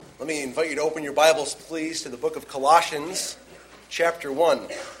Let me invite you to open your Bibles, please, to the book of Colossians, chapter 1.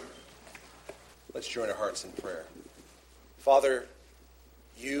 Let's join our hearts in prayer. Father,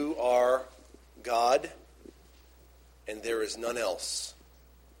 you are God, and there is none else.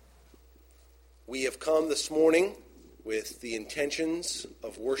 We have come this morning with the intentions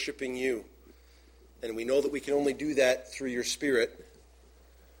of worshiping you, and we know that we can only do that through your Spirit,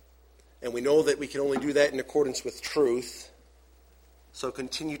 and we know that we can only do that in accordance with truth. So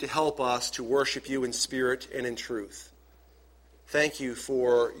continue to help us to worship you in spirit and in truth. Thank you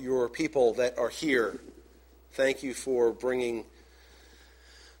for your people that are here. Thank you for bringing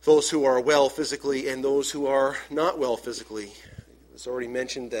those who are well physically and those who are not well physically. It was already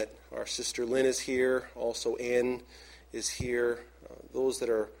mentioned that our sister Lynn is here. Also Ann is here. Those that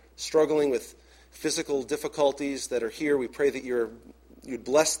are struggling with physical difficulties that are here, we pray that you'd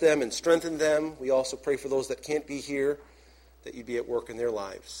bless them and strengthen them. We also pray for those that can't be here, that you'd be at work in their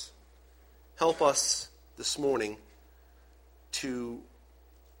lives. Help us this morning to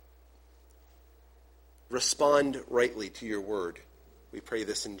respond rightly to your word. We pray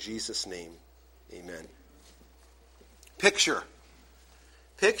this in Jesus' name. Amen. Picture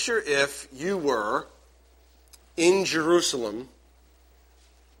if you were in Jerusalem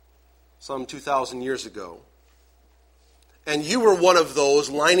some 2,000 years ago, and you were one of those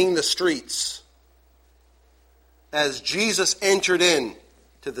lining the streets as Jesus entered in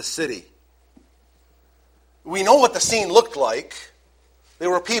to the city. We know what the scene looked like. There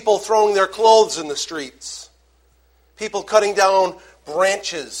were people throwing their clothes in the streets. People cutting down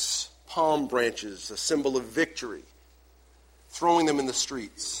branches, palm branches, a symbol of victory, throwing them in the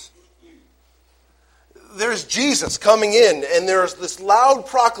streets. There's Jesus coming in, and there's this loud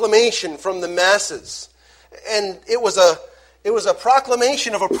proclamation from the masses. And it was a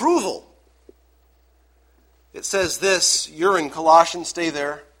proclamation of approval. It says this, you're in Colossians, stay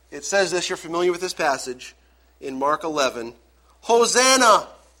there. It says this, you're familiar with this passage, in Mark 11. Hosanna!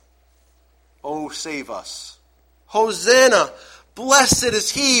 Oh, save us. Hosanna! Blessed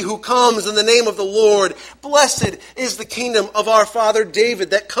is he who comes in the name of the Lord. Blessed is the kingdom of our father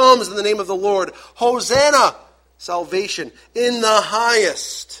David that comes in the name of the Lord. Hosanna! Salvation in the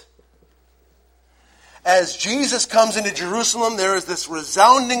highest. As Jesus comes into Jerusalem, there is this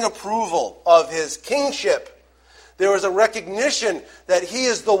resounding approval of his kingship. There is a recognition that he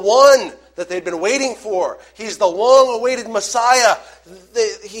is the one that they'd been waiting for. He's the long-awaited Messiah.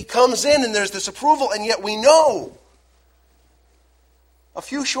 He comes in and there's this approval, and yet we know a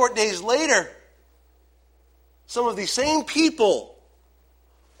few short days later, some of these same people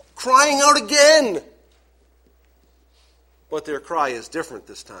crying out again. But their cry is different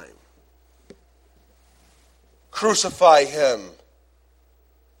this time. Crucify him.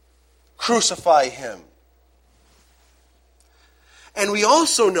 Crucify him. And we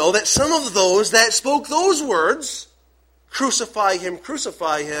also know that some of those that spoke those words, crucify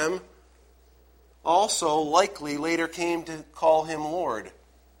him, also likely later came to call him Lord.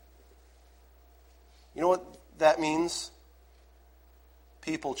 You know what that means?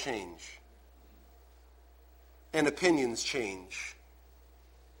 People change. And opinions change.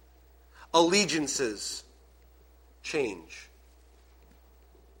 Allegiances change.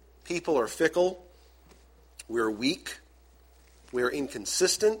 People are fickle. We're weak. We're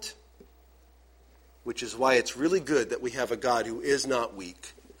inconsistent, which is why it's really good that we have a God who is not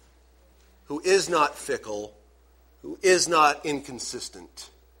weak, who is not fickle, who is not inconsistent.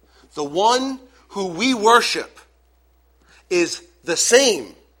 The one who we worship is the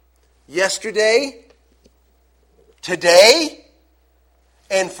same yesterday, today,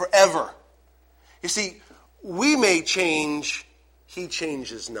 and forever. You see, we may change, he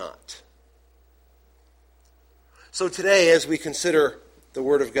changes not. So today, as we consider the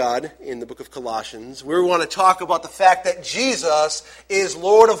Word of God in the book of Colossians, we want to talk about the fact that Jesus is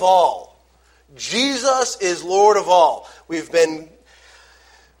Lord of all. Jesus is Lord of all. We've been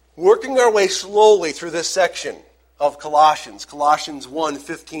working our way slowly through this section of Colossians 1,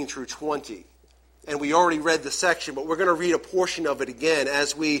 15 through 20. And we already read the section, but we're going to read a portion of it again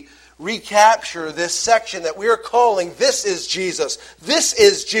as we recapture this section that we're calling, This is Jesus. This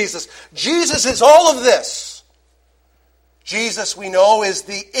is Jesus. Jesus is all of this. Jesus, we know, is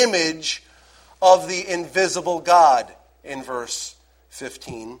the image of the invisible God in verse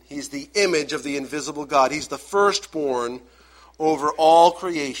 15. He's the image of the invisible God. He's the firstborn over all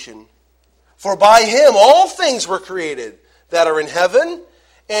creation. For by him all things were created that are in heaven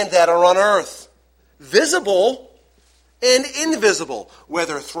and that are on earth, visible and invisible,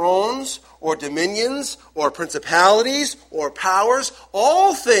 whether thrones or dominions or principalities or powers,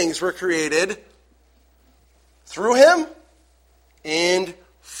 all things were created through him and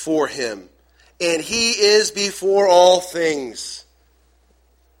for him. And he is before all things.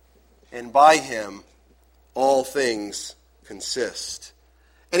 And by him all things consist.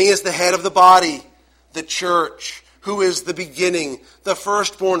 And he is the head of the body, the church, who is the beginning, the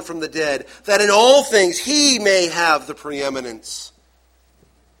firstborn from the dead, that in all things he may have the preeminence.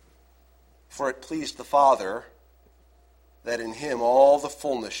 For it pleased the Father that in him all the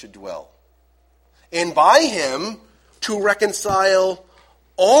fullness should dwell. And by him to reconcile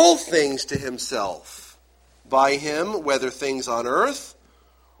all things to himself. By him, whether things on earth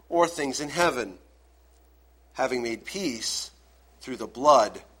or things in heaven, having made peace through the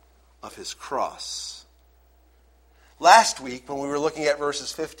blood of his cross. Last week, when we were looking at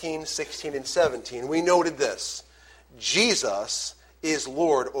verses 15, 16, and 17, we noted this. Jesus is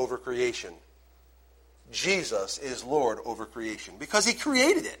Lord over creation. Jesus is Lord over creation because he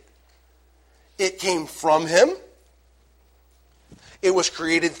created it. It came from him. It was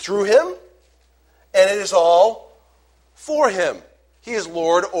created through him. And it is all for him. He is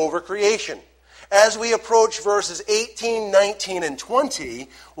Lord over creation. As we approach verses 18, 19, and 20,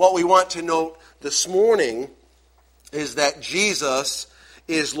 what we want to note this morning is that Jesus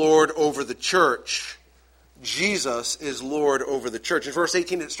is Lord over the church. Jesus is Lord over the church. In verse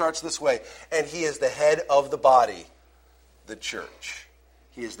 18 it starts this way, and he is the head of the body, the church.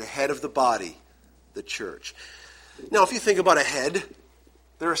 He is the head of the body, the church. Now, if you think about a head,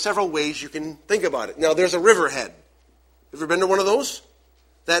 there are several ways you can think about it. Now, there's a river head. Ever been to one of those?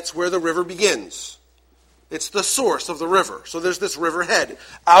 That's where the river begins. It's the source of the river. So there's this river head.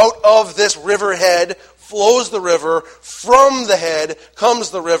 Out of this river head flows the river. From the head comes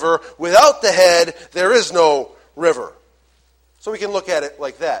the river. Without the head, there is no river. So we can look at it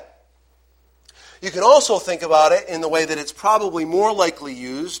like that. You can also think about it in the way that it's probably more likely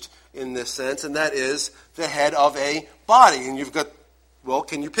used in this sense, and that is the head of a body. And you've got, well,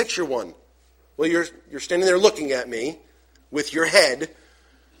 can you picture one? Well, you're standing there looking at me with your head,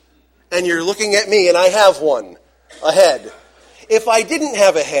 and you're looking at me, and I have one, a head. If I didn't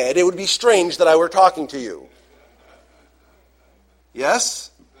have a head, it would be strange that I were talking to you.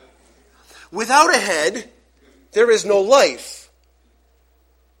 Yes? Without a head, there is no life.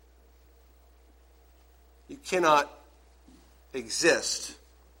 You cannot exist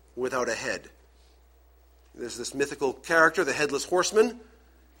without a head. There's this mythical character, the headless horseman.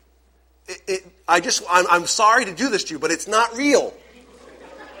 I'm sorry to do this to you, but it's not real.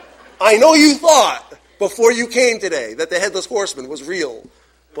 I know you thought before you came today that the headless horseman was real,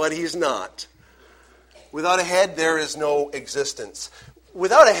 but he's not. Without a head, there is no existence.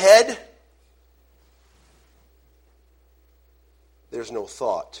 Without a head, there's no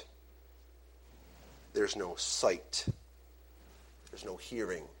thought. There's no sight. There's no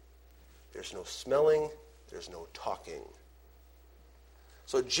hearing. There's no smelling. There's no talking.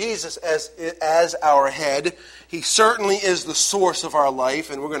 So Jesus, as our head, he certainly is the source of our life,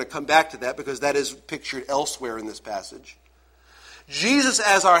 and we're going to come back to that because that is pictured elsewhere in this passage. Jesus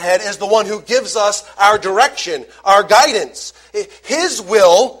as our head is the one who gives us our direction, our guidance. His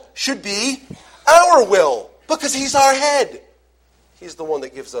will should be our will because he's our head. He's the one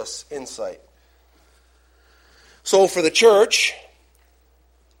that gives us insight. So for the church,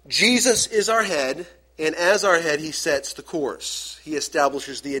 Jesus is our head, and as our head, he sets the course. He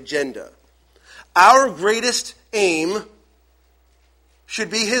establishes the agenda. Our greatest aim should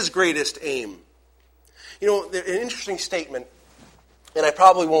be his greatest aim. You know, an interesting statement, and I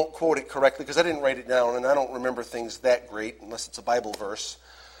probably won't quote it correctly because I didn't write it down, and I don't remember things that great unless it's a Bible verse.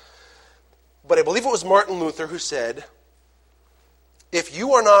 But I believe it was Martin Luther who said, if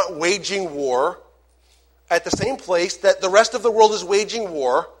you are not waging war at the same place that the rest of the world is waging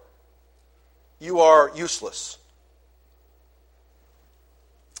war, you are useless.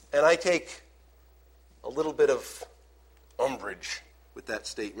 And I take a little bit of umbrage with that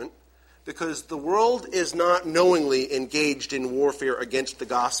statement because the world is not knowingly engaged in warfare against the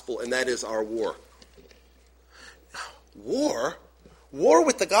gospel, and that is our war. War? War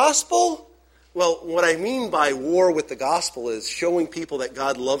with the gospel? Well, what I mean by war with the gospel is showing people that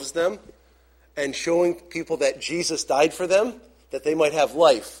God loves them and showing people that Jesus died for them, that they might have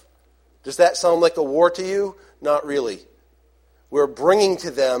life. Does that sound like a war to you? Not really. We're bringing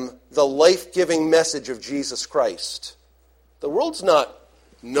to them the life-giving message of Jesus Christ. The world's not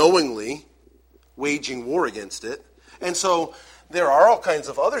knowingly waging war against it. And so there are all kinds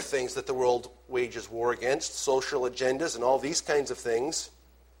of other things that the world wages war against, social agendas and all these kinds of things.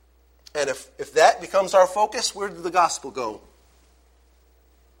 And if that becomes our focus, where did the gospel go?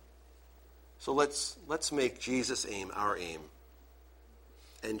 So let's make Jesus' aim our aim.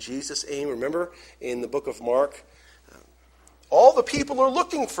 And Jesus' aim, remember, in the book of Mark, All the people are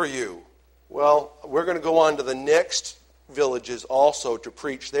looking for you. Well, we're going to go on to the next villages also to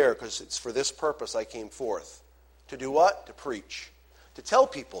preach there, because it's for this purpose I came forth. To do what? To preach. To tell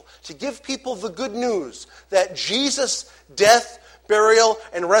people. To give people the good news that Jesus' death, burial,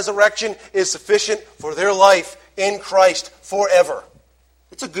 and resurrection is sufficient for their life in Christ forever.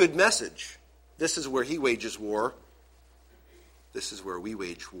 It's a good message. This is where he wages war. This is where we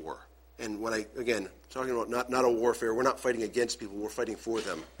wage war. And when talking about not a warfare, we're not fighting against people, we're fighting for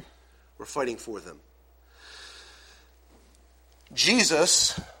them. We're fighting for them.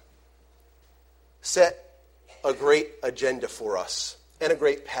 Jesus set a great agenda for us and a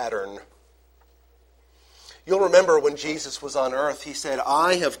great pattern. You'll remember when Jesus was on earth, he said,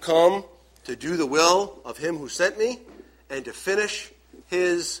 I have come to do the will of him who sent me and to finish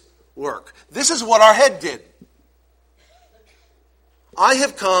his work. This is what our head did. I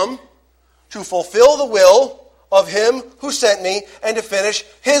have come to fulfill the will of him who sent me and to finish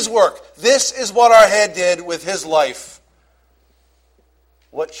his work. This is what our head did with his life.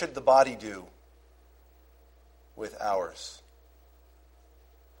 What should the body do with ours?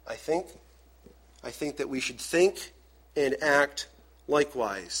 I think that we should think and act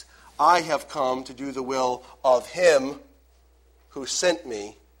likewise. I have come to do the will of him who sent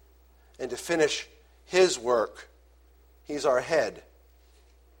me and to finish his work. He's our head,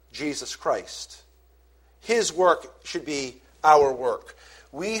 Jesus Christ. His work should be our work.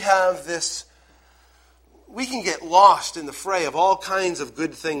 We have this, we can get lost in the fray of all kinds of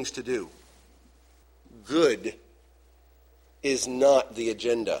good things to do. Good is not the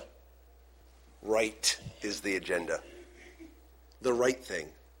agenda. Right is the agenda. The right thing.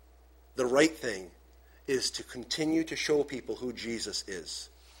 The right thing is to continue to show people who Jesus is.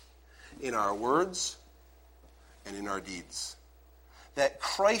 In our words and in our deeds. That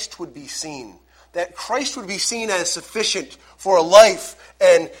Christ would be seen. That Christ would be seen as sufficient for a life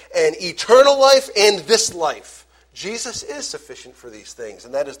and an eternal life and this life. Jesus is sufficient for these things,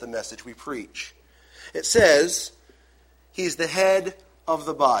 and that is the message we preach. It says, he's the head of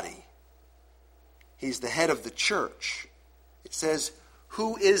the body. He's the head of the church. It says,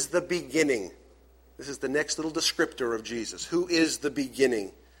 who is the beginning? This is the next little descriptor of Jesus. Who is the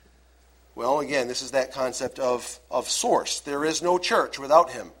beginning? Well, again, this is that concept of source. There is no church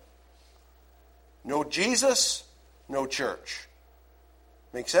without him. No Jesus, no church.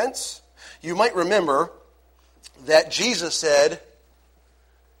 Make sense? You might remember that Jesus said,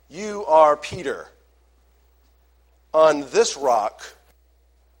 you are Peter. On this rock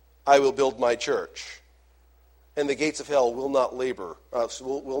I will build my church, and the gates of hell will not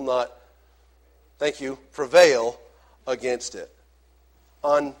prevail against it.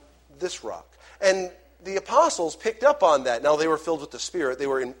 On this rock. And the apostles picked up on that. Now they were filled with the Spirit. They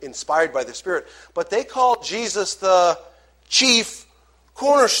were inspired by the Spirit. But they called Jesus the chief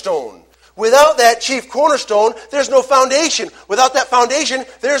cornerstone. Without that chief cornerstone, there's no foundation. Without that foundation,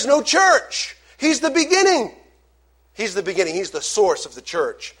 there's no church. He's the beginning. He's the beginning. He's the source of the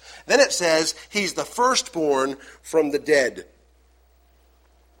church. Then it says, he's the firstborn from the dead.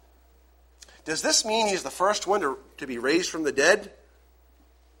 Does this mean he's the first one to be raised from the dead?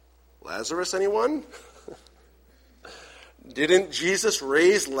 Lazarus, anyone? Didn't Jesus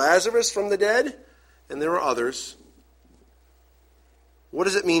raise Lazarus from the dead? And there were others. What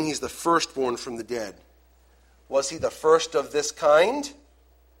does it mean he's the firstborn from the dead? Was he the first of this kind?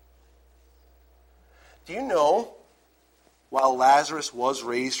 Do you know, while Lazarus was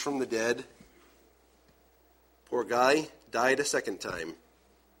raised from the dead, poor guy died a second time.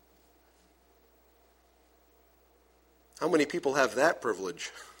 How many people have that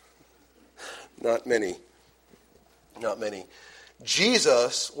privilege? Not many. Not many.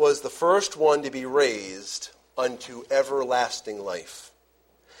 Jesus was the first one to be raised unto everlasting life.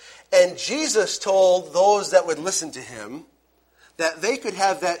 And Jesus told those that would listen to him that they could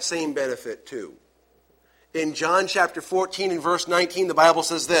have that same benefit too. In John chapter 14 and verse 19, the Bible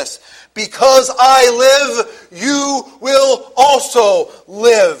says this, because I live, you will also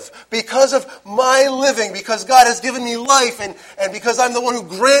live. Because of my living, because God has given me life, and because I'm the one who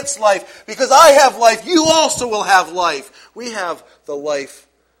grants life, because I have life, you also will have life. We have the life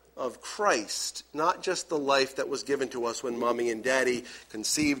of Christ, not just the life that was given to us when Mommy and Daddy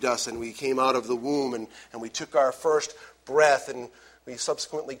conceived us and we came out of the womb and we took our first breath and we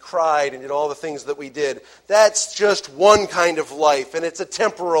subsequently cried and did all the things that we did. That's just one kind of life, and it's a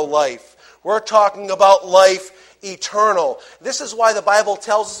temporal life. We're talking about life eternal. This is why the Bible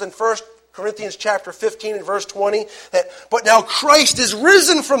tells us in 1 Corinthians chapter 15 and verse 20 that, but now Christ is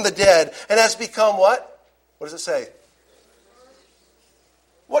risen from the dead and has become what? What does it say?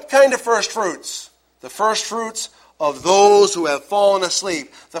 What kind of first fruits? The first fruits of those who have fallen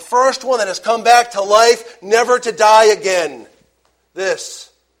asleep. The first one that has come back to life, never to die again. This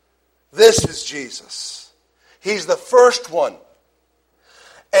is Jesus. He's the first one.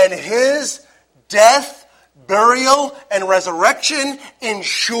 And his death, burial, and resurrection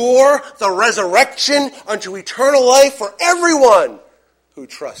ensure the resurrection unto eternal life for everyone who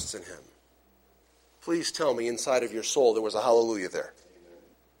trusts in him. Please tell me inside of your soul there was a hallelujah there.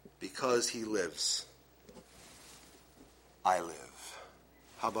 Because he lives, I live.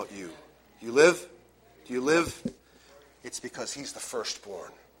 How about you? You live? Do you live? It's because he's the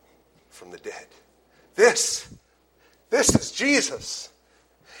firstborn from the dead. This is Jesus.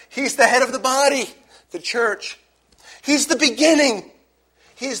 He's the head of the body, the church. He's the beginning.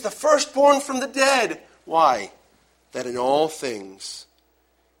 He's the firstborn from the dead. Why? That in all things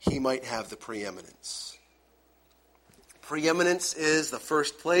he might have the preeminence. Preeminence is the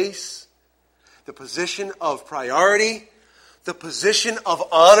first place, the position of priority, the position of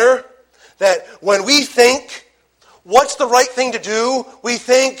honor. That when we think, what's the right thing to do? We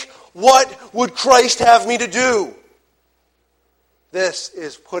think, what would Christ have me to do? This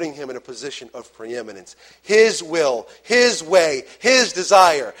is putting him in a position of preeminence. His will, his way, his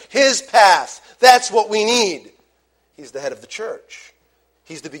desire, his path. That's what we need. He's the head of the church.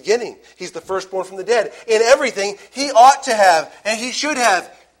 He's the beginning. He's the firstborn from the dead. In everything, he ought to have, and he should have.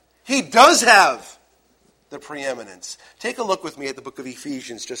 He does have the preeminence. Take a look with me at the book of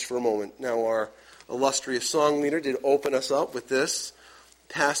Ephesians just for a moment. Now, our illustrious song leader did open us up with this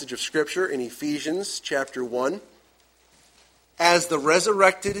passage of Scripture in Ephesians chapter 1. As the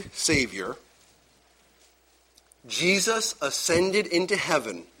resurrected Savior, Jesus ascended into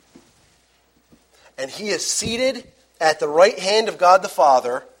heaven, and he is seated at the right hand of God the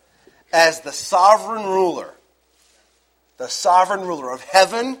Father as the sovereign ruler of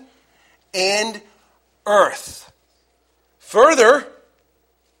heaven and earth. Further,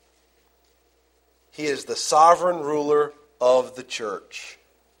 he is the sovereign ruler of the church.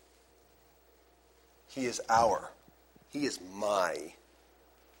 He is my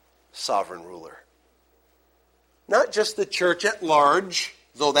sovereign ruler. Not just the church at large,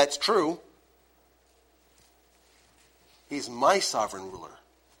 though that's true. He's my sovereign ruler.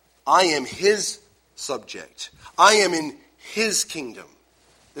 I am his subject. I am in his kingdom.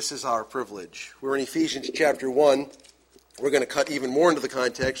 This is our privilege. We're in Ephesians chapter 1. We're going to cut even more into the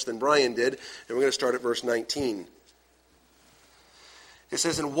context than Brian did, and we're going to start at verse 19. It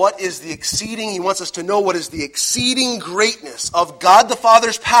says, and what is the exceeding, he wants us to know what is the exceeding greatness of God the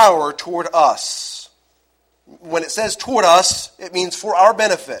Father's power toward us. When it says toward us, it means for our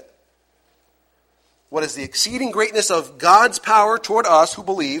benefit. What is the exceeding greatness of God's power toward us who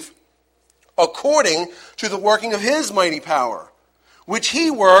believe, according to the working of his mighty power, which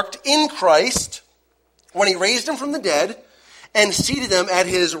he worked in Christ when he raised him from the dead and seated him at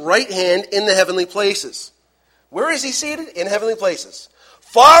his right hand in the heavenly places. Where is he seated? In heavenly places.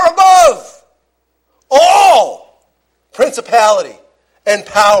 Far above all principality and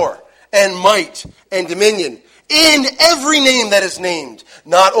power and might and dominion, in every name that is named,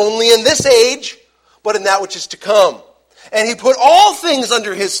 not only in this age, but in that which is to come. And he put all things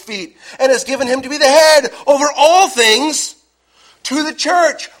under his feet, and has given him to be the head over all things to the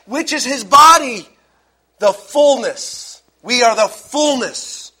church, which is his body, the fullness. We are the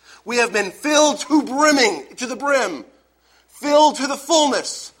fullness. We have been filled to brimming, to the brim, filled to the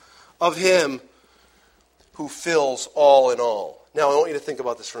fullness of him who fills all in all. Now, I want you to think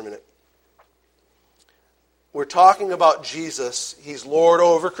about this for a minute. We're talking about Jesus. He's Lord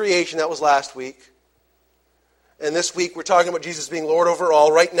over creation. That was last week. And this week we're talking about Jesus being Lord over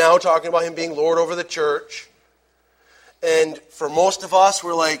all. Right now, talking about him being Lord over the church. And for most of us,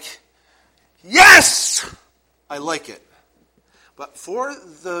 we're like, yes! I like it. But for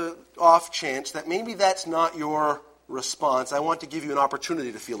the off chance that maybe that's not your response, I want to give you an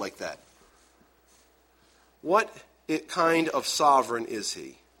opportunity to feel like that. What kind of sovereign is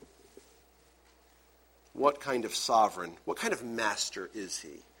he? What kind of sovereign, what kind of master is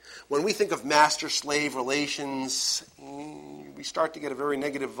he? When we think of master-slave relations, we start to get a very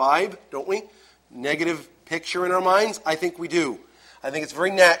negative vibe, don't we? Negative picture in our minds? I think we do. I think it's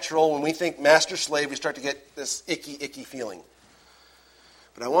very natural when we think master-slave, we start to get this icky feeling.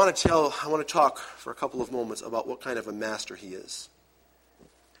 But I want to talk for a couple of moments about what kind of a master he is.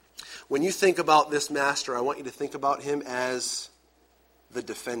 When you think about this master, I want you to think about him as the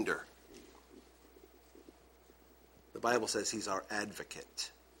defender. The Bible says he's our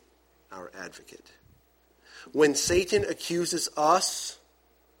advocate. Our advocate. When Satan accuses us,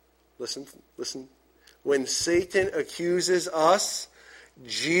 listen. When Satan accuses us,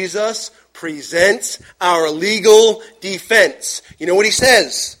 Jesus presents our legal defense. You know what he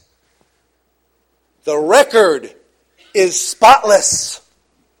says? The record is spotless.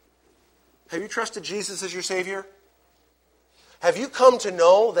 Have you trusted Jesus as your Savior? Have you come to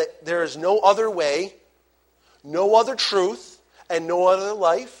know that there is no other way, no other truth, and no other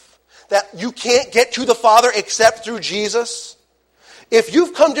life? That you can't get to the Father except through Jesus? If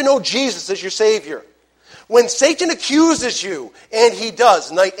you've come to know Jesus as your Savior, when Satan accuses you, and he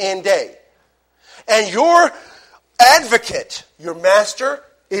does night and day, and your advocate, your master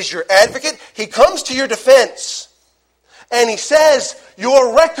is your advocate, he comes to your defense, and he says,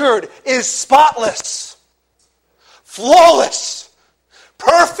 your record is spotless, flawless,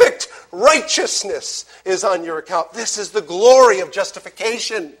 perfect righteousness is on your account. This is the glory of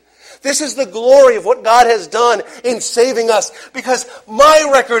justification. This is the glory of what God has done in saving us, because my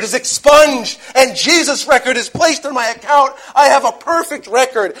record is expunged and Jesus' record is placed on my account. I have a perfect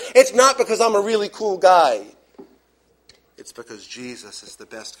record. It's not because I'm a really cool guy. It's because Jesus is the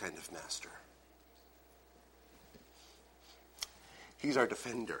best kind of master. He's our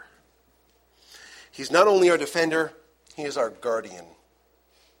defender. He's not only our defender, he is our guardian.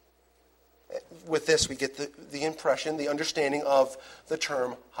 With this, we get the impression, the understanding of the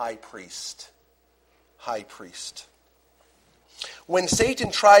term high priest. High priest. When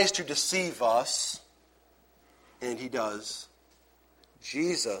Satan tries to deceive us, and he does,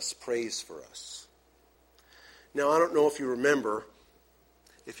 Jesus prays for us. Now, I don't know if you remember,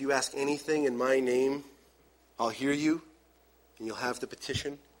 if you ask anything in my name, I'll hear you, and you'll have the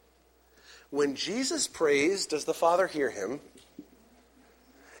petition. When Jesus prays, does the Father hear him?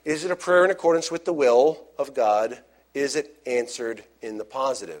 Is it a prayer in accordance with the will of God? Is it answered in the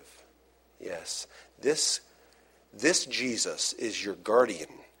positive? Yes. This Jesus is your guardian.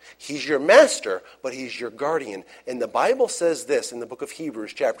 He's your master, but he's your guardian. And the Bible says this in the book of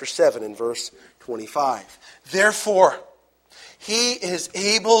Hebrews, chapter 7, and verse 25. Therefore, he is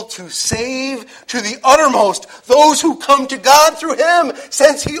able to save to the uttermost those who come to God through him,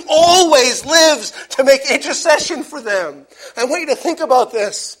 since he always lives to make intercession for them. I want you to think about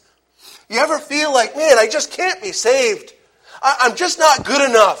this. You ever feel like, man, I just can't be saved. I'm just not good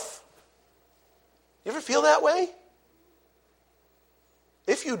enough. You ever feel that way?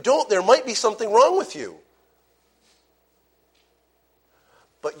 If you don't, there might be something wrong with you.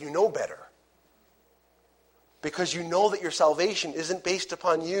 But you know better. Because you know that your salvation isn't based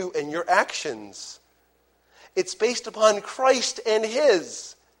upon you and your actions. It's based upon Christ and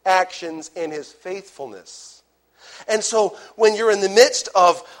his actions and his faithfulness. And so when you're in the midst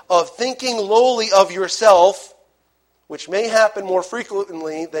of thinking lowly of yourself, which may happen more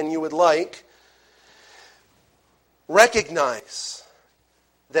frequently than you would like, recognize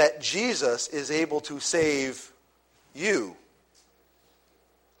that Jesus is able to save you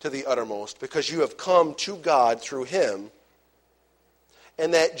to the uttermost, because you have come to God through him,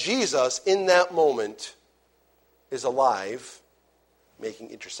 and that Jesus, in that moment, is alive, making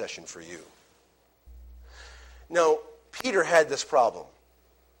intercession for you. Now, Peter had this problem.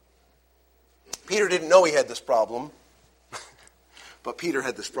 Peter didn't know he had this problem, but Peter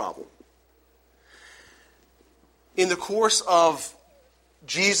had this problem. In the course of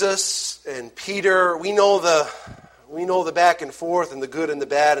Jesus and Peter, we know the back and forth and the good and the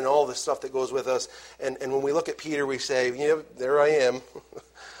bad and all the stuff that goes with us. And when we look at Peter, we say, yeah, there I am.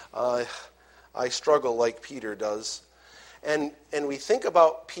 I struggle like Peter does. And we think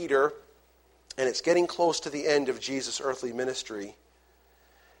about Peter, and it's getting close to the end of Jesus' earthly ministry.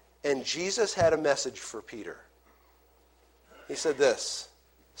 And Jesus had a message for Peter. He said this,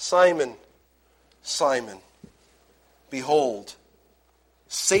 Simon, Simon, behold,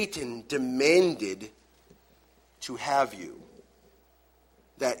 Satan demanded to have you,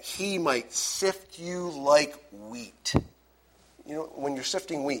 that he might sift you like wheat. You know, when you're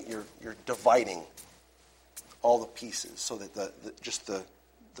sifting wheat, you're dividing all the pieces so that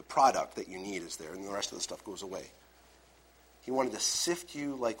the product that you need is there, and the rest of the stuff goes away. He wanted to sift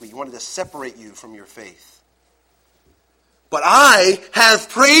you like wheat. He wanted to separate you from your faith. But I have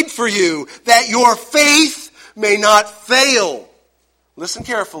prayed for you that your faith may not fail. Listen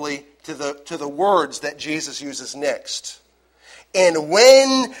carefully to the words that Jesus uses next. And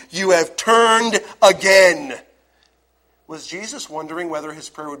when you have turned again. Was Jesus wondering whether his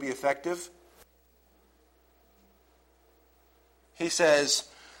prayer would be effective? He says,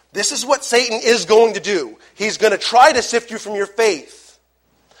 this is what Satan is going to do. He's going to try to sift you from your faith.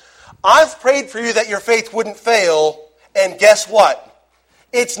 I've prayed for you that your faith wouldn't fail, and guess what?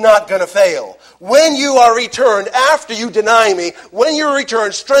 It's not going to fail. When you are returned, after you deny me, when you're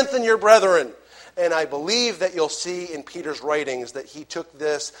returned, strengthen your brethren. And I believe that you'll see in Peter's writings that he took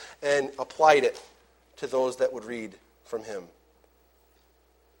this and applied it to those that would read from him,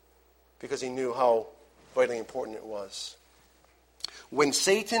 because he knew how vitally important it was. When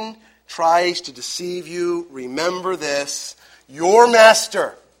Satan tries to deceive you, remember this: your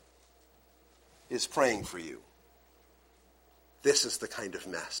master is praying for you. This is the kind of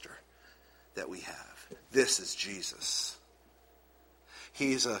master that we have. This is Jesus.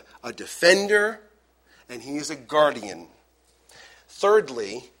 He's a defender, and he is a guardian.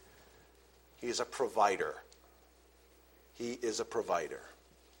 Thirdly, he is a provider. He is a provider.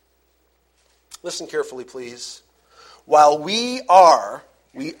 Listen carefully, please. While we are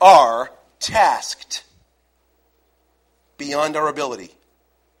tasked beyond our ability.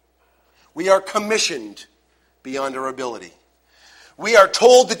 We are commissioned beyond our ability. We are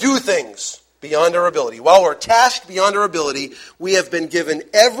told to do things beyond our ability. While we're tasked beyond our ability, we have been given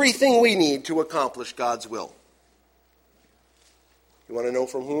everything we need to accomplish God's will. You want to know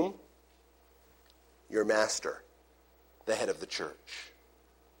from whom? Your master, the head of the church.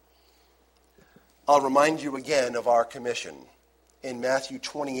 I'll remind you again of our commission. In Matthew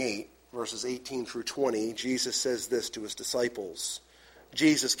 28, verses 18 through 20, Jesus says this to his disciples.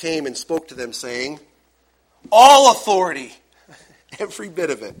 Jesus came and spoke to them, saying, all authority, every bit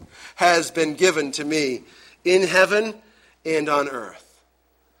of it, has been given to me in heaven and on earth.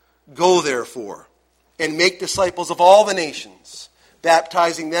 Go, therefore, and make disciples of all the nations,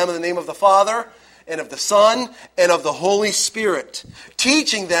 baptizing them in the name of the Father, and of the Son, and of the Holy Spirit,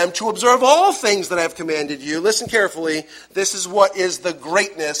 teaching them to observe all things that I have commanded you. Listen carefully. This is what is the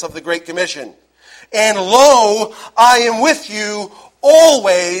greatness of the Great Commission. And lo, I am with you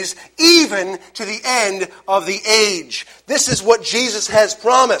always, even to the end of the age. This is what Jesus has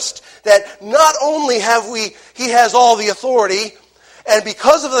promised, that not only he has all the authority, and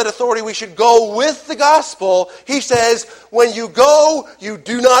because of that authority we should go with the gospel. He says, when you go, you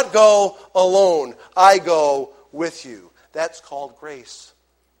do not go alone. I go with you. That's called grace.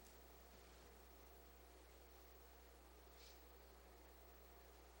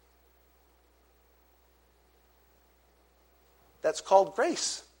 That's called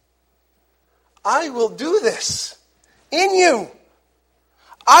grace. I will do this in you.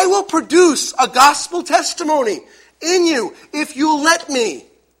 I will produce a gospel testimony in you if you'll let me.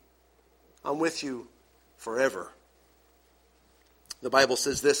 I'm with you forever. The Bible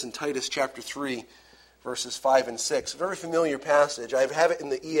says this in Titus chapter 3, verses 5 and 6. A very familiar passage. I have it in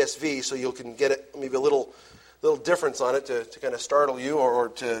the ESV so you can get it, maybe a little difference on it to kind of startle you or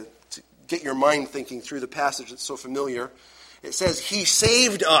to get your mind thinking through the passage that's so familiar. It says, he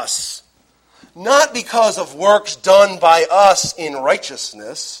saved us, not because of works done by us in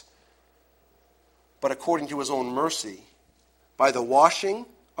righteousness, but according to his own mercy, by the washing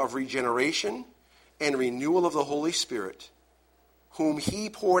of regeneration and renewal of the Holy Spirit, whom he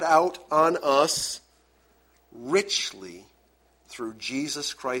poured out on us richly through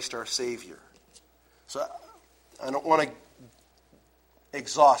Jesus Christ our Savior. So I don't want to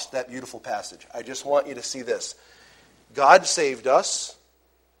exhaust that beautiful passage. I just want you to see this. God saved us,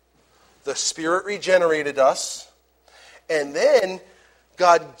 the Spirit regenerated us, and then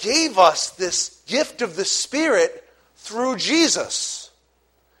God gave us this gift of the Spirit through Jesus.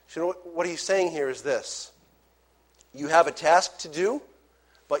 You know what he's saying here is this. You have a task to do,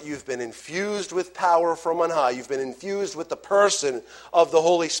 but you've been infused with power from on high. You've been infused with the person of the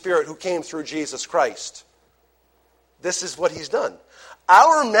Holy Spirit who came through Jesus Christ. This is what he's done.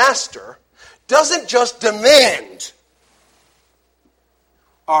 Our master doesn't just demand.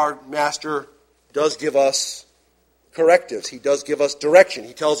 Our master does give us correctives. He does give us direction.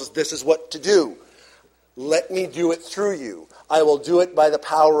 He tells us this is what to do. Let me do it through you. I will do it by the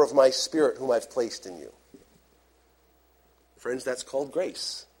power of my Spirit whom I've placed in you. Friends, that's called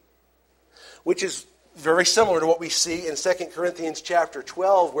grace, which is very similar to what we see in 2 Corinthians chapter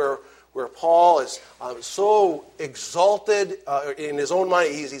 12, where Paul is so exalted in his own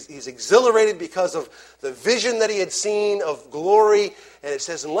mind. He's exhilarated because of the vision that he had seen of glory. And it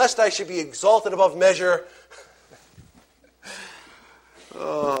says, unless I should be exalted above measure,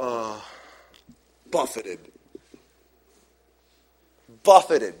 buffeted.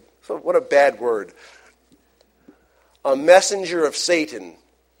 Buffeted. What a bad word. A messenger of Satan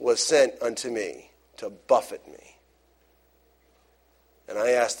was sent unto me to buffet me. And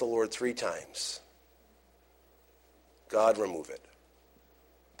I asked the Lord 3 times, God, remove it.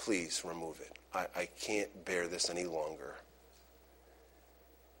 Please remove it. I can't bear this any longer.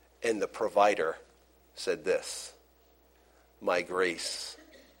 And the provider said this, my grace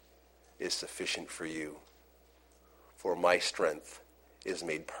is sufficient for you, for my strength is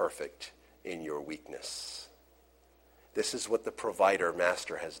made perfect in your weakness. This is what the provider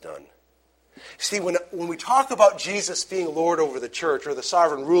master has done. See, when we talk about Jesus being Lord over the church, or the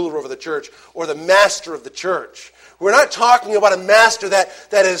sovereign ruler over the church, or the master of the church, we're not talking about a master that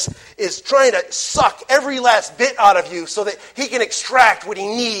is trying to suck every last bit out of you so that he can extract what he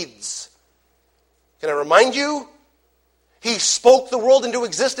needs. Can I remind you? He spoke the world into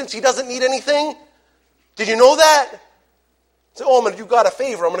existence. He doesn't need anything. Did you know that? Say, you got a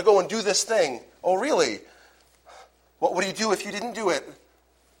favor. I'm going to go and do this thing. Oh, really? What would you do if you didn't do it?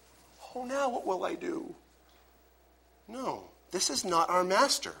 Oh, now what will I do? No, this is not our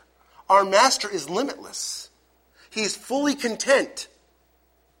master. Our master is limitless. He is fully content.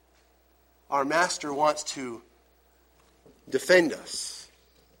 Our master wants to defend us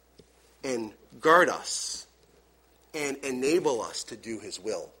and guard us and enable us to do his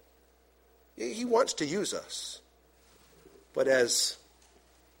will. He wants to use us. But as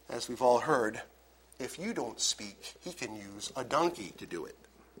we've all heard, if you don't speak, he can use a donkey to do it.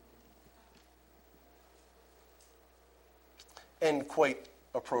 And quite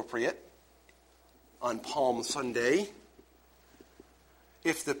appropriate, on Palm Sunday,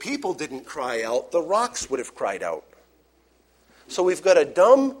 if the people didn't cry out, the rocks would have cried out. So we've got a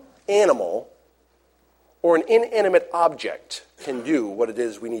dumb animal or an inanimate object can do what it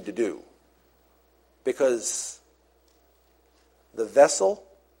is we need to do. Because the vessel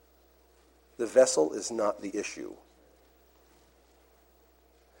is not the issue.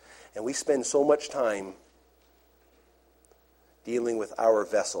 And we spend so much time dealing with our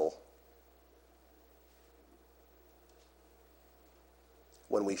vessel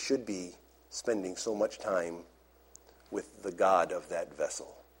when we should be spending so much time with the God of that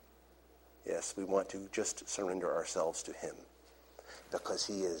vessel. Yes, we want to just surrender ourselves to him because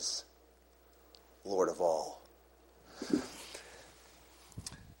he is Lord of all.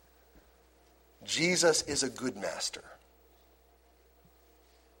 Jesus is a good master.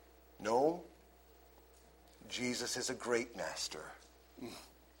 No, Jesus is a great master.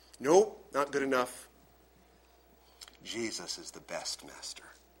 Nope, not good enough. Jesus is the best master.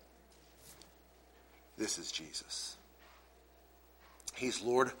 This is Jesus. He's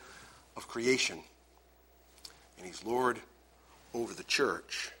Lord of creation. And he's Lord over the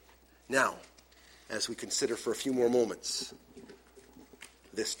church. Now, as we consider for a few more moments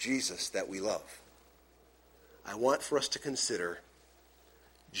this Jesus that we love, I want for us to consider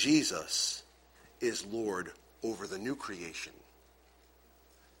Jesus is Lord over the new creation.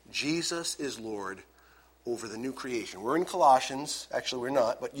 Jesus is Lord over the new creation. We're in Colossians. Actually, we're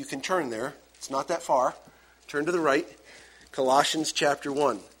not, but you can turn there. It's not that far. Turn to the right. Colossians chapter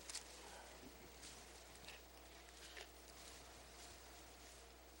 1.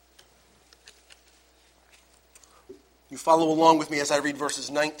 You follow along with me as I read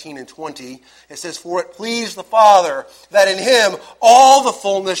verses 19 and 20. It says, "For it pleased the Father that in him all the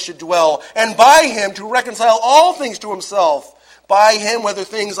fullness should dwell, and by him to reconcile all things to himself. By him, whether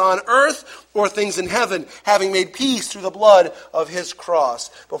things on earth or things in heaven, having made peace through the blood of his cross."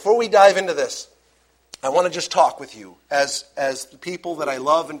 Before we dive into this, I want to just talk with you as the people that I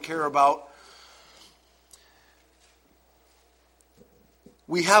love and care about.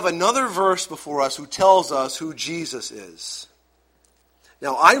 We have another verse before us who tells us who Jesus is.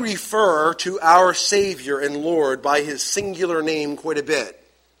 Now, I refer to our Savior and Lord by his singular name quite a bit.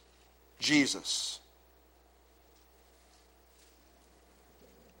 Jesus.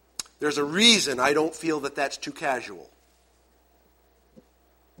 There's a reason I don't feel that that's too casual.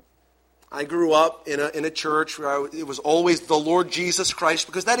 I grew up in a church where it was always the Lord Jesus Christ,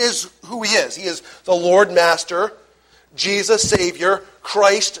 because that is who he is. He is the Lord Master, Jesus, Savior,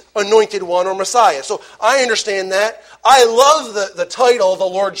 Christ, Anointed One, or Messiah. So I understand that. I love the title, the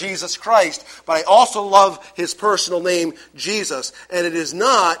Lord Jesus Christ, but I also love his personal name, Jesus. And it is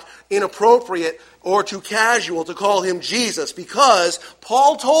not inappropriate or too casual to call him Jesus, because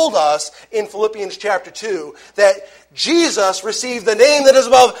Paul told us in Philippians chapter 2 that Jesus received the name that is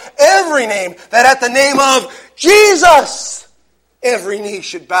above every name, that at the name of Jesus, every knee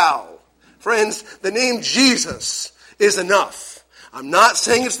should bow. Friends, the name Jesus is enough. I'm not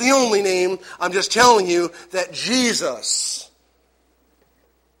saying it's the only name. I'm just telling you that Jesus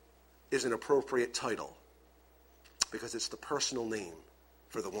is an appropriate title because it's the personal name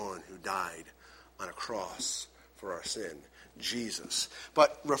for the one who died on a cross for our sin, Jesus.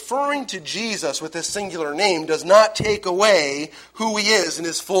 But referring to Jesus with this singular name does not take away who he is in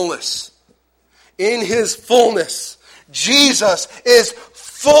his fullness. In his fullness, Jesus is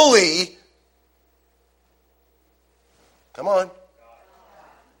fully, come on,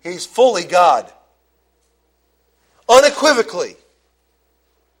 he's fully God. Unequivocally.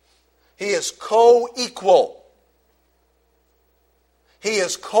 He is co-equal. He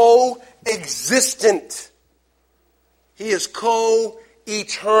is co-existent. He is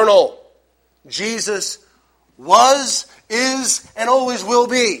co-eternal. Jesus was, is, and always will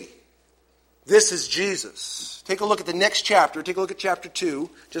be. This is Jesus. Take a look at the next chapter. Take a look at chapter 2,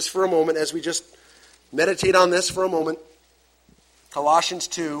 just for a moment, as we just meditate on this for a moment. Colossians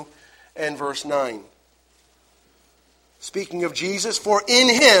 2 and verse 9. Speaking of Jesus, for in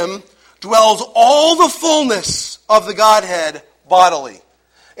him dwells all the fullness of the Godhead bodily.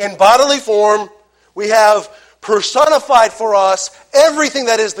 In bodily form, we have personified for us everything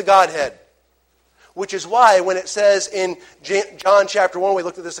that is the Godhead. Which is why when it says in John chapter 1, we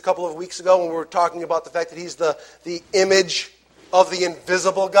looked at this a couple of weeks ago when we were talking about the fact that he's the image of the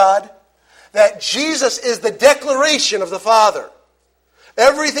invisible God, that Jesus is the declaration of the Father.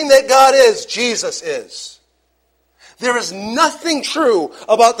 Everything that God is, Jesus is. There is nothing true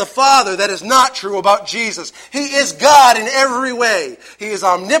about the Father that is not true about Jesus. He is God in every way. He is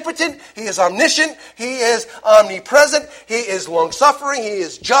omnipotent. He is omniscient. He is omnipresent. He is long-suffering. He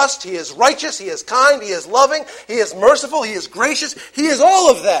is just. He is righteous. He is kind. He is loving. He is merciful. He is gracious. He is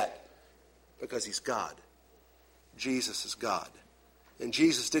all of that because he's God. Jesus is God. And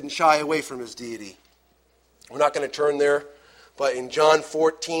Jesus didn't shy away from his deity. We're not going to turn there. But in John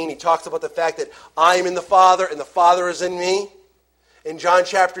 14, he talks about the fact that I am in the Father and the Father is in me. In John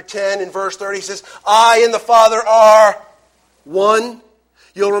chapter 10, in verse 30, he says, I and the Father are one.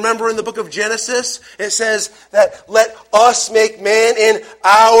 You'll remember in the book of Genesis, it says that let us make man in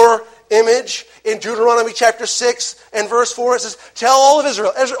our image. In Deuteronomy chapter 6 and verse 4, it says, tell all of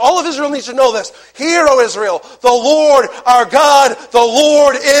Israel. All of Israel needs to know this. Hear, O Israel, the Lord our God, the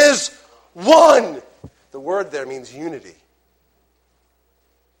Lord is one. The word there means unity.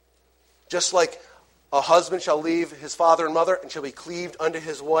 Just like a husband shall leave his father and mother and shall be cleaved unto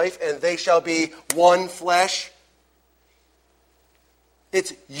his wife, and they shall be one flesh.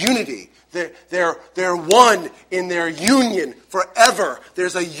 It's unity. They're one in their union forever.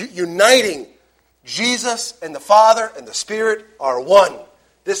 There's a uniting. Jesus and the Father and the Spirit are one.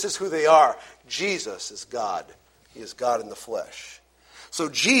 This is who they are. Jesus is God. He is God in the flesh. So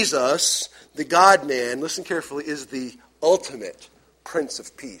Jesus, the God-man, listen carefully, is the ultimate Prince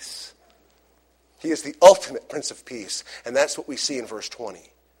of Peace. He is the ultimate Prince of Peace. And that's what we see in verse 20.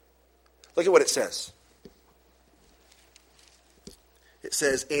 Look at what it says. It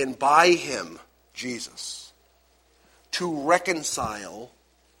says, and by him, Jesus, to reconcile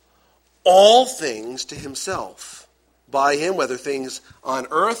all things to himself. By him, whether things on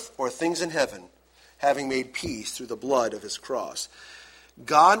earth or things in heaven, having made peace through the blood of his cross.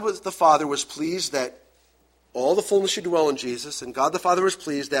 God, the Father, was pleased that all the fullness should dwell in Jesus, and God the Father was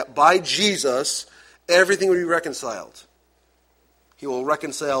pleased that by Jesus everything would be reconciled. He will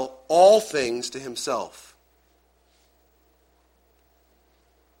reconcile all things to himself.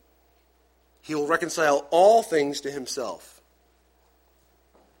 He will reconcile all things to himself.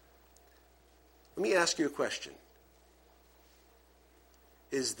 Let me ask you a question.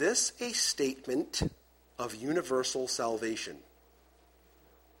 Is this a statement of universal salvation?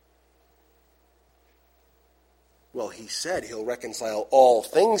 Well, he said he'll reconcile all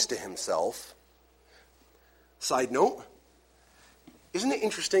things to himself. Side note, isn't it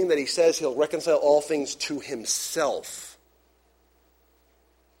interesting that he says he'll reconcile all things to himself?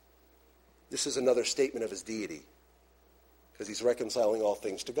 This is another statement of his deity, because he's reconciling all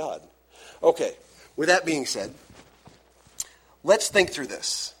things to God. Okay, with that being said, let's think through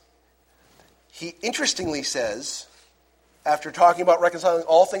this. He interestingly says, after talking about reconciling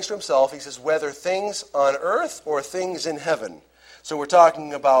all things to himself, he says, whether things on earth or things in heaven. So we're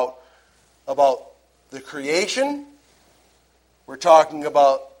talking about the creation. We're talking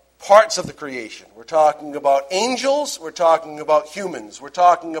about parts of the creation. We're talking about angels. We're talking about humans. We're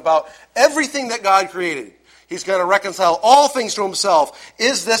talking about everything that God created. He's going to reconcile all things to himself.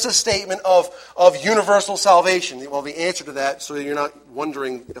 Is this a statement of universal salvation? Well, the answer to that, so you're not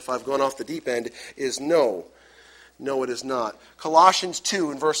wondering if I've gone off the deep end, is no. No, it is not. Colossians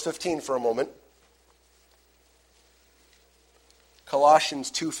 2 and verse 15 for a moment. Colossians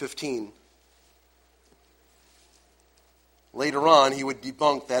 2:15. Later on, he would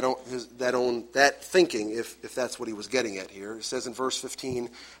debunk that thinking, if that's what he was getting at here. It says in verse 15,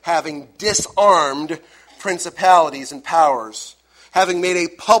 having disarmed principalities and powers, having made a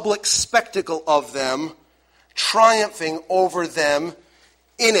public spectacle of them, triumphing over them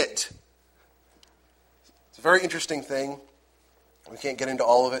in it. It's a very interesting thing. We can't get into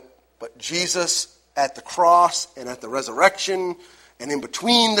all of it. But Jesus at the cross and at the resurrection, and in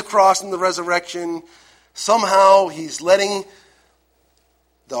between the cross and the resurrection, somehow he's letting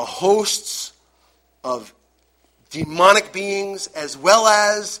the hosts of demonic beings as well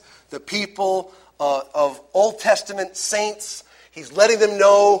as the people of Old Testament saints. He's letting them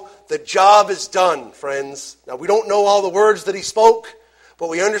know the job is done, friends. Now, we don't know all the words that he spoke, but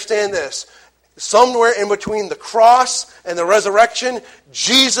we understand this. Somewhere in between the cross and the resurrection,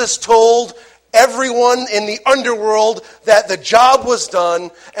 Jesus told everyone in the underworld that the job was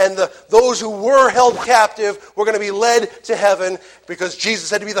done, and those who were held captive were going to be led to heaven because Jesus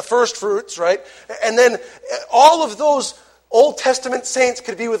had to be the first fruits, right? And then all of those Old Testament saints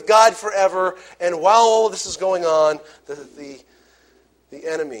could be with God forever, and while all of this is going on, the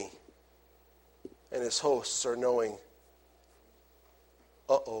enemy and his hosts are knowing,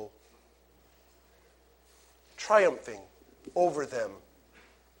 triumphing over them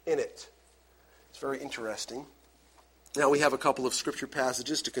in it. It's very interesting. Now we have a couple of scripture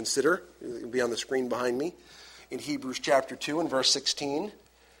passages to consider. It'll be on the screen behind me. In Hebrews chapter 2 and verse 16,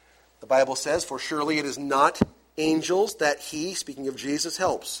 the Bible says, "For surely it is not angels that he," speaking of Jesus,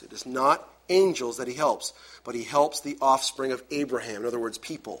 "helps. It is not angels that he helps, but he helps the offspring of Abraham." In other words,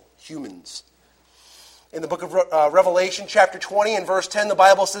 people, humans. In the book of Revelation chapter 20 and verse 10, the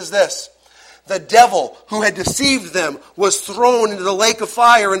Bible says this, "The devil who had deceived them was thrown into the lake of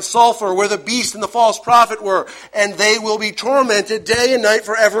fire and sulfur where the beast and the false prophet were, and they will be tormented day and night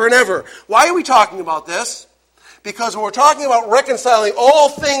forever and ever." Why are we talking about this? Because when we're talking about reconciling all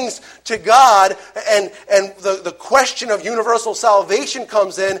things to God and the question of universal salvation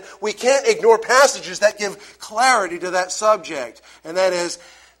comes in, we can't ignore passages that give clarity to that subject. And that is,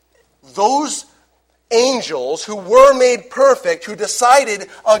 those angels who were made perfect, who decided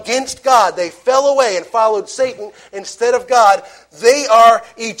against God, they fell away and followed Satan instead of God, they are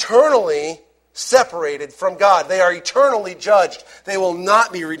eternally separated from God. They are eternally judged. They will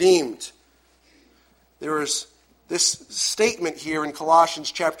not be redeemed. There is this statement here in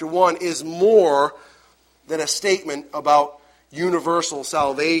Colossians chapter 1 is more than a statement about universal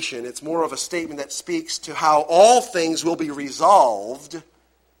salvation. It's more of a statement that speaks to how all things will be resolved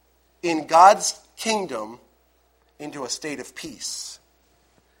in God's kingdom into a state of peace.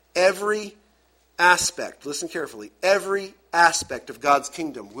 Every aspect, listen carefully, every aspect of God's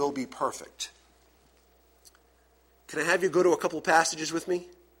kingdom will be perfect. Can I have you go to a couple passages with me?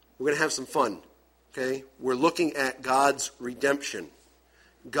 We're going to have some fun. Okay, we're looking at God's redemption,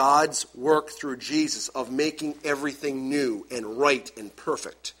 God's work through Jesus of making everything new and right and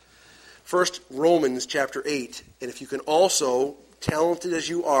perfect. First, Romans chapter 8, and if you can also, talented as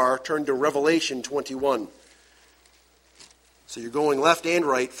you are, turn to Revelation 21. So you're going left and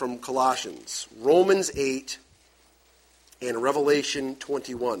right from Colossians. Romans 8 and Revelation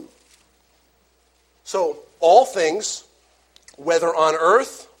 21. So, all things, whether on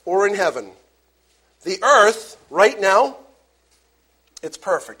earth or in heaven. The earth, right now, it's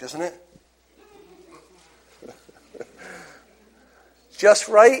perfect, isn't it? Just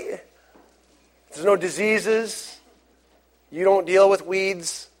right. There's no diseases. You don't deal with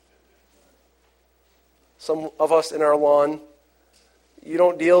weeds. Some of us in our lawn. You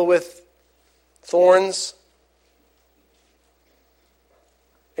don't deal with thorns.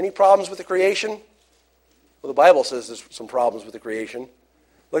 Any problems with the creation? Well, the Bible says there's some problems with the creation.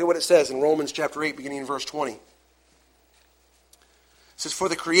 Look at what it says in Romans chapter 8, beginning in verse 20. It says, "For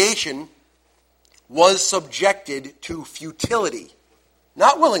the creation was subjected to futility,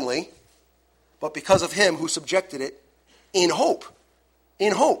 not willingly, but because of him who subjected it, in hope.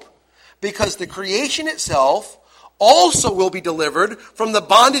 In hope. Because the creation itself also will be delivered from the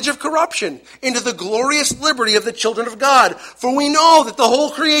bondage of corruption into the glorious liberty of the children of God. For we know that the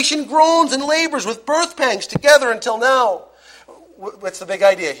whole creation groans and labors with birth pangs together until now." What's the big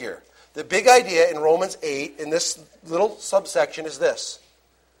idea here? The big idea in Romans 8, in this little subsection, is this.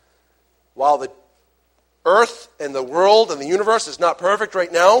 While the earth and the world and the universe is not perfect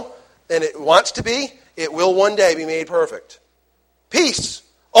right now, and it wants to be, it will one day be made perfect. Peace.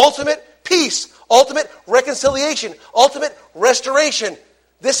 Ultimate peace. Ultimate reconciliation. Ultimate restoration.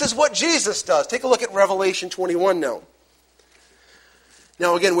 This is what Jesus does. Take a look at Revelation 21 now.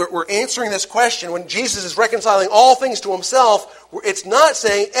 Now, again, we're answering this question. When Jesus is reconciling all things to himself, it's not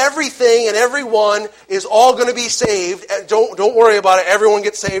saying everything and everyone is all going to be saved. Don't worry about it. Everyone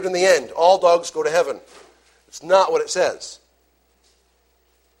gets saved in the end. All dogs go to heaven. It's not what it says.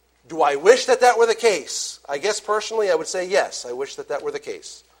 Do I wish that that were the case? I guess personally I would say yes. I wish that that were the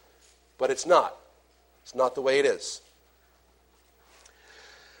case. But it's not. It's not the way it is.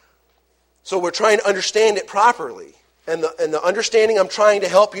 So we're trying to understand it properly. And the understanding I'm trying to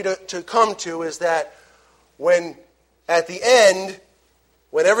help you to come to is that when, at the end,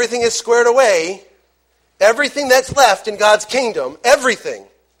 when everything is squared away, everything that's left in God's kingdom, everything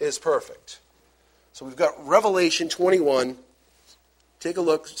is perfect. So we've got Revelation 21. Take a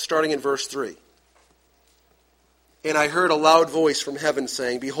look, starting in verse 3. And I heard a loud voice from heaven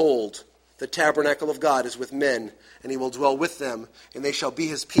saying, Behold, the tabernacle of God is with men, and he will dwell with them, and they shall be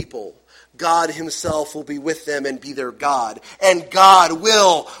his people. God himself will be with them and be their God. And God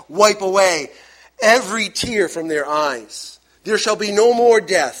will wipe away every tear from their eyes. There shall be no more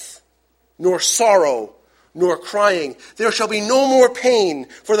death, nor sorrow, nor crying. There shall be no more pain,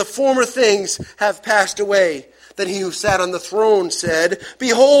 for the former things have passed away. Then he who sat on the throne said,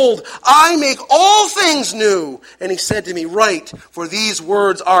 Behold, I make all things new. And he said to me, Write, for these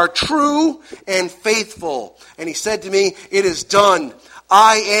words are true and faithful. And he said to me, It is done.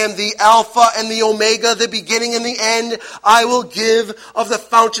 I am the Alpha and the Omega, the beginning and the end. I will give of the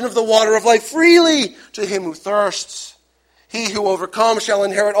fountain of the water of life freely to him who thirsts. He who overcomes shall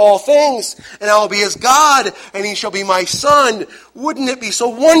inherit all things, and I will be his God, and he shall be my son. Wouldn't it be so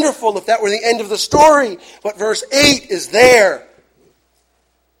wonderful if that were the end of the story? But verse 8 is there.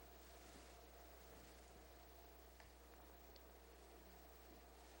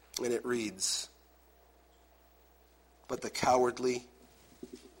 And it reads, But the cowardly,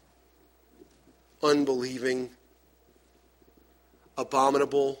 unbelieving,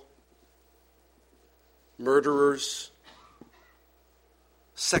 abominable, murderers,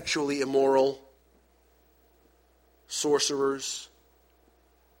 sexually immoral, sorcerers,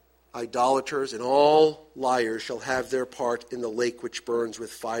 idolaters, and all liars shall have their part in the lake which burns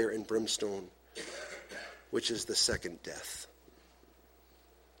with fire and brimstone, which is the second death.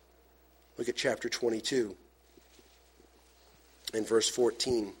 Look at chapter 22 and verse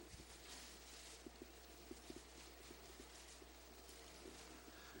 14.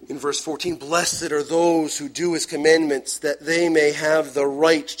 In verse 14, Blessed are those who do his commandments, that they may have the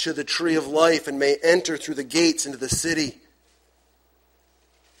right to the tree of life and may enter through the gates into the city.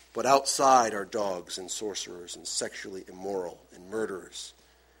 But outside are dogs and sorcerers and sexually immoral and murderers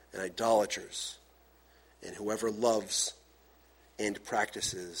and idolaters and whoever loves and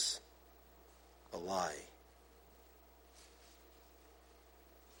practices a lie.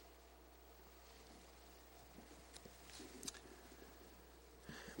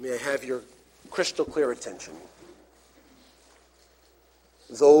 May I have your crystal clear attention?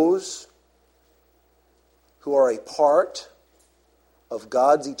 Those who are a part of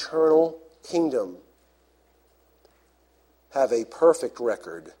God's eternal kingdom have a perfect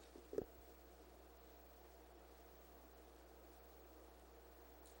record.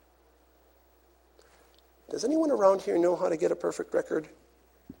 Does anyone around here know how to get a perfect record?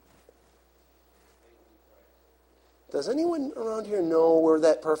 Does anyone around here know where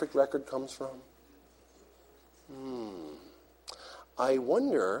that perfect record comes from? I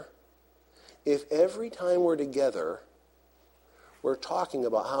wonder if every time we're together, we're talking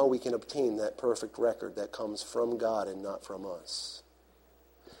about how we can obtain that perfect record that comes from God and not from us.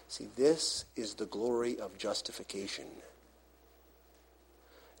 See, this is the glory of justification.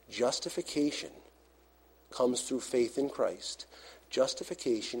 Justification comes through faith in Christ.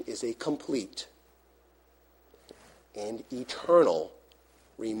 Justification is a complete and eternal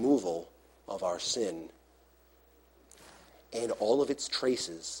removal of our sin and all of its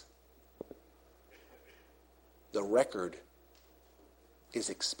traces. The record is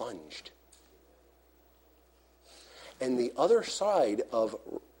expunged. And the other side of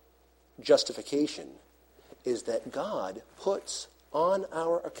justification is that God puts on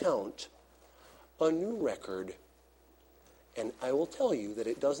our account a new record. And I will tell you that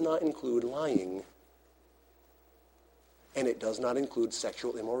it does not include lying, and it does not include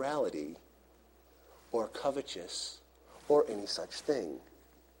sexual immorality or covetous or any such thing.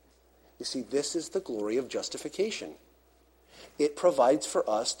 You see, this is the glory of justification. It provides for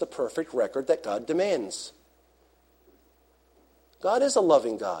us the perfect record that God demands. God is a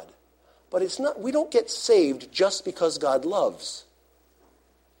loving God, but it's not. We don't get saved just because God loves.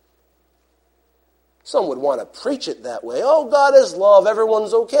 Some would want to preach it that way. Oh, God is love.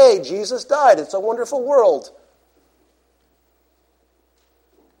 Everyone's okay. Jesus died. It's a wonderful world.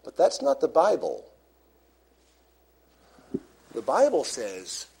 But that's not the Bible. The Bible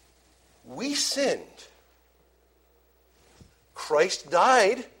says we sinned. Christ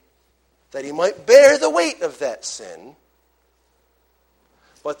died that he might bear the weight of that sin.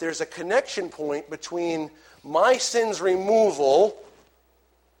 But there's a connection point between my sin's removal,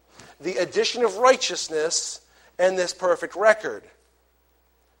 the addition of righteousness, and this perfect record.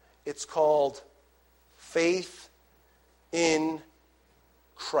 It's called faith in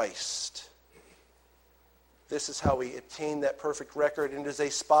Christ. This is how we attain that perfect record. And it is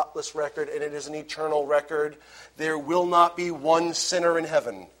a spotless record, and it is an eternal record. There will not be one sinner in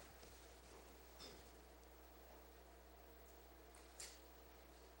heaven.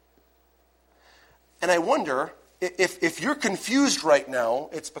 And I wonder, if you're confused right now,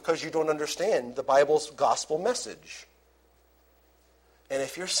 it's because you don't understand the Bible's gospel message. And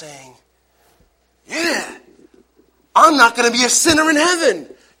if you're saying, yeah, I'm not going to be a sinner in heaven,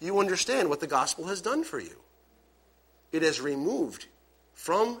 you understand what the gospel has done for you. It has removed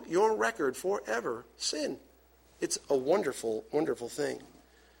from your record forever sin. It's a wonderful, wonderful thing.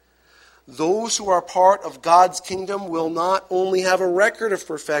 Those who are part of God's kingdom will not only have a record of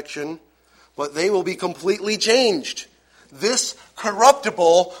perfection, but they will be completely changed. This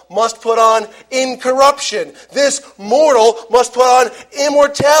corruptible must put on incorruption. This mortal must put on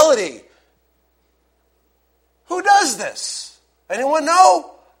immortality. Who does this? Anyone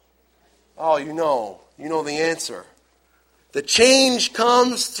know? Oh, you know. You know the answer. The change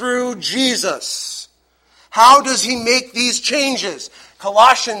comes through Jesus. How does he make these changes?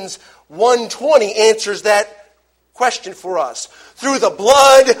 Colossians 1:20 answers that question for us. Through the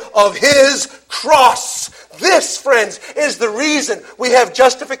blood of his cross. This, friends, is the reason we have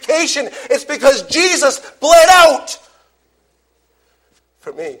justification. It's because Jesus bled out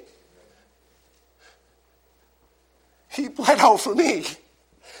for me. He bled out for me,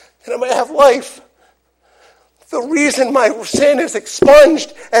 that I might have life. The reason my sin is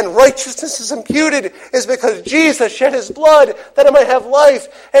expunged and righteousness is imputed is because Jesus shed his blood that I might have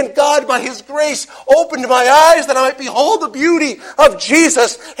life. And God, by his grace, opened my eyes that I might behold the beauty of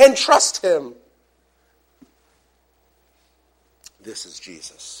Jesus and trust him. This is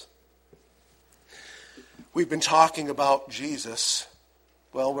Jesus. We've been talking about Jesus.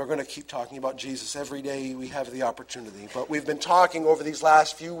 Well, we're going to keep talking about Jesus every day we have the opportunity. But we've been talking over these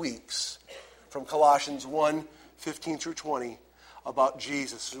last few weeks from Colossians 1:15 through 20 about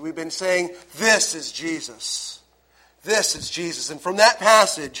Jesus. We've been saying, this is Jesus. This is Jesus. And from that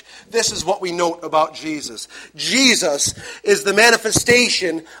passage, this is what we note about Jesus. Jesus is the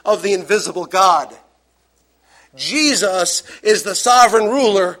manifestation of the invisible God. Jesus is the sovereign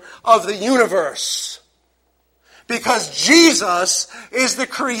ruler of the universe. Because Jesus is the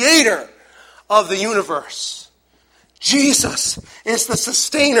creator of the universe. Jesus is the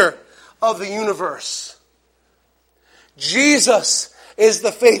sustainer of the universe. Jesus is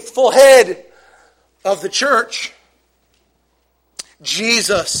the faithful head of the church.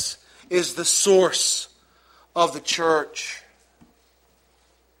 Jesus is the source of the church.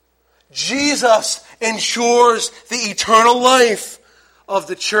 Jesus ensures the eternal life of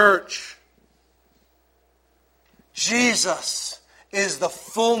the church. Jesus is the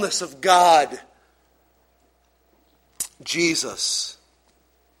fullness of God. Jesus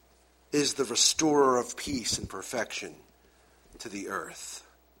is the restorer of peace and perfection to the earth.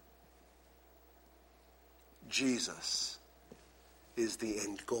 Jesus is the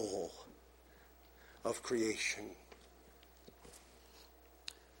end goal of creation.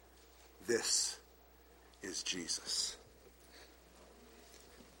 This is Jesus.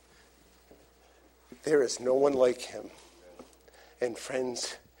 There is no one like him. And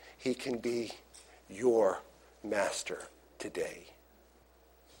friends, he can be your master today.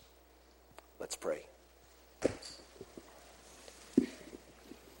 Let's pray.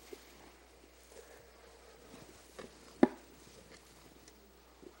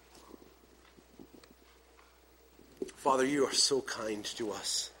 Father, you are so kind to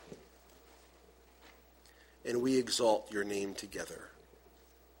us. And we exalt your name together.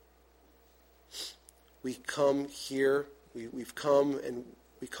 We come here, we've come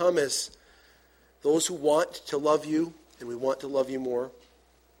as those who want to love you, and we want to love you more.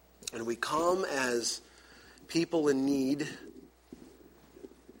 And we come as people in need,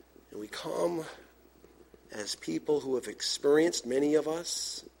 and we come as people who have experienced, many of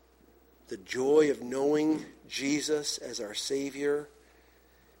us, the joy of knowing Jesus as our Savior,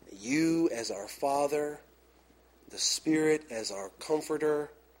 you as our Father, the Spirit as our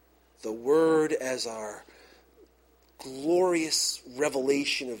Comforter, the Word as our glorious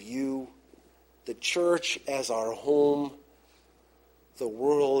revelation of you, the church as our home, the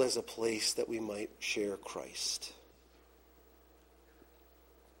world as a place that we might share Christ.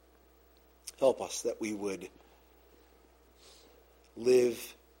 Help us that we would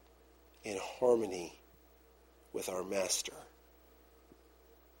live in harmony with our Master.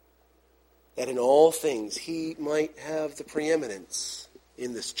 That in all things he might have the preeminence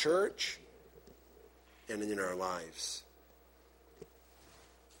in this church and in our lives.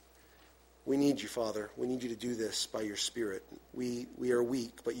 We need you, Father. We need you to do this by your Spirit. We are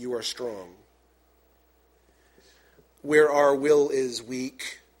weak, but you are strong. Where our will is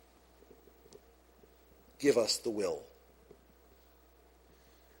weak, give us the will.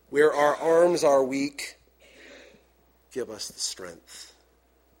 Where our arms are weak, give us the strength.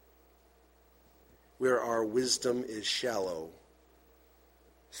 Where our wisdom is shallow,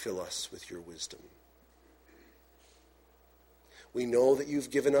 fill us with your wisdom. We know that you've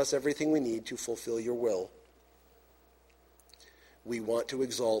given us everything we need to fulfill your will. We want to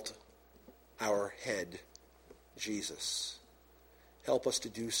exalt our head, Jesus. Help us to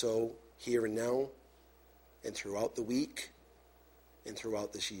do so here and now, and throughout the week, and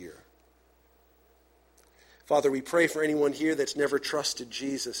throughout this year. Father, we pray for anyone here that's never trusted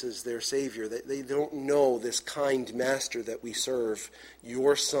Jesus as their Savior, that they don't know this kind Master that we serve,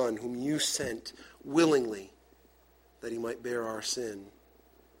 your Son, whom you sent willingly that he might bear our sin.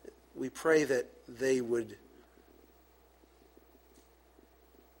 We pray that they would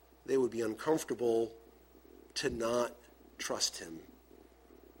be uncomfortable to not trust him.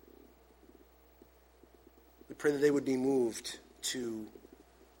 We pray that they would be moved to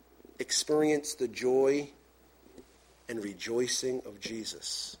experience the joy and rejoicing of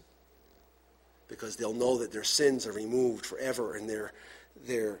Jesus, because they'll know that their sins are removed forever and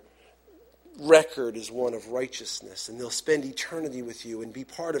their record is one of righteousness, and they'll spend eternity with you and be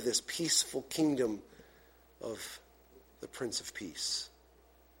part of this peaceful kingdom of the Prince of Peace.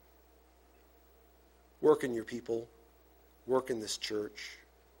 Work in your people, work in this church,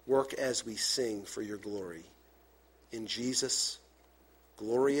 work as we sing for your glory. In Jesus'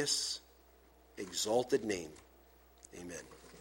 glorious, exalted name, amen.